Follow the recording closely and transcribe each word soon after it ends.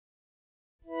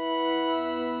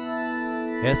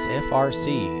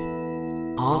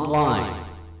SFRC Online.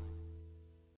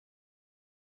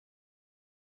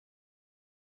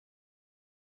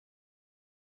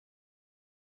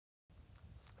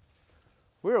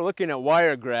 We are looking at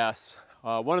wiregrass,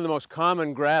 one of the most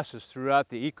common grasses throughout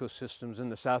the ecosystems in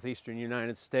the southeastern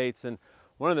United States, and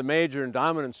one of the major and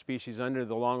dominant species under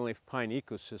the longleaf pine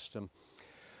ecosystem.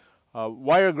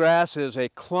 Wiregrass is a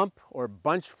clump or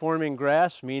bunch-forming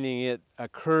grass, meaning it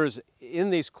occurs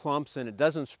in these clumps and it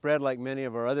doesn't spread like many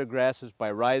of our other grasses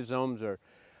by rhizomes or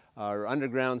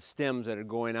underground stems that are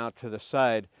going out to the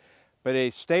side, but they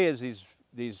stay as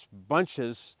these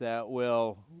bunches that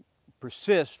will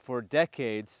persist for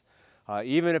decades,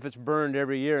 even if it's burned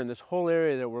every year. And this whole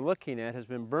area that we're looking at has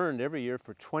been burned every year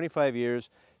for 25 years.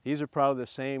 These are probably the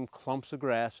same clumps of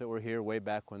grass that were here way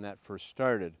back when that first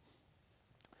started.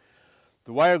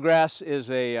 The wiregrass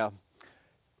in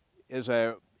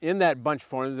that bunch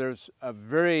form, there's a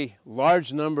very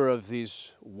large number of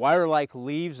these wire-like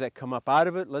leaves that come up out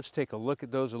of it. Let's take a look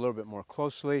at those a little bit more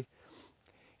closely.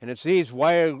 And it's these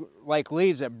wire-like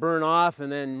leaves that burn off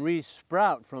and then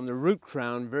re-sprout from the root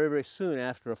crown very, very soon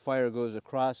after a fire goes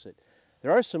across it.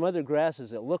 There are some other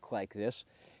grasses that look like this,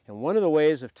 and one of the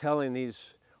ways of telling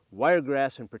these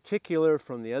wiregrass in particular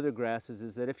from the other grasses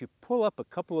is that if you pull up a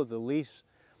couple of the leaves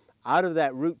out of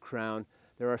that root crown,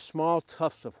 there are small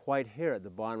tufts of white hair at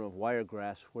the bottom of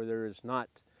wiregrass where there is not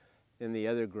in the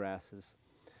other grasses.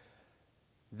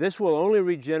 This will only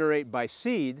regenerate by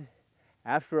seed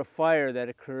after a fire that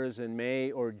occurs in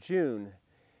May or June.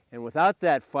 And without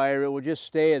that fire, it will just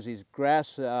stay as these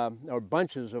grass or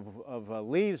bunches of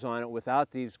leaves on it without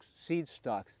these seed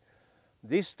stalks.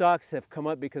 These stalks have come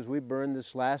up because we burned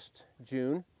this last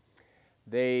June.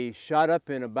 They shot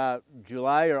up in about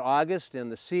July or August,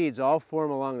 and the seeds all form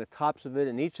along the tops of it,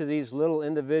 and each of these little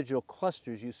individual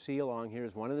clusters you see along here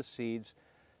is one of the seeds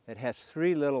that has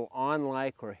three little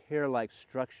awn-like or hair-like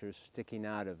structures sticking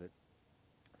out of it.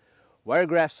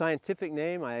 Wiregrass scientific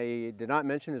name I did not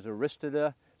mention is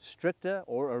Aristida stricta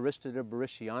or Aristida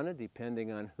bericiana,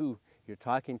 depending on who you're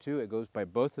talking to. It goes by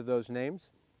both of those names.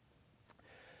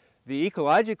 The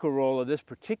ecological role of this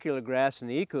particular grass in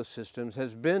the ecosystems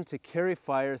has been to carry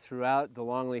fire throughout the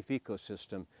longleaf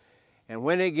ecosystem. And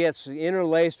when it gets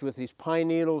interlaced with these pine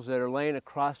needles that are laying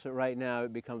across it right now,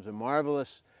 it becomes a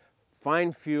marvelous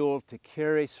fine fuel to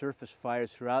carry surface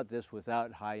fires throughout this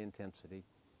without high intensity.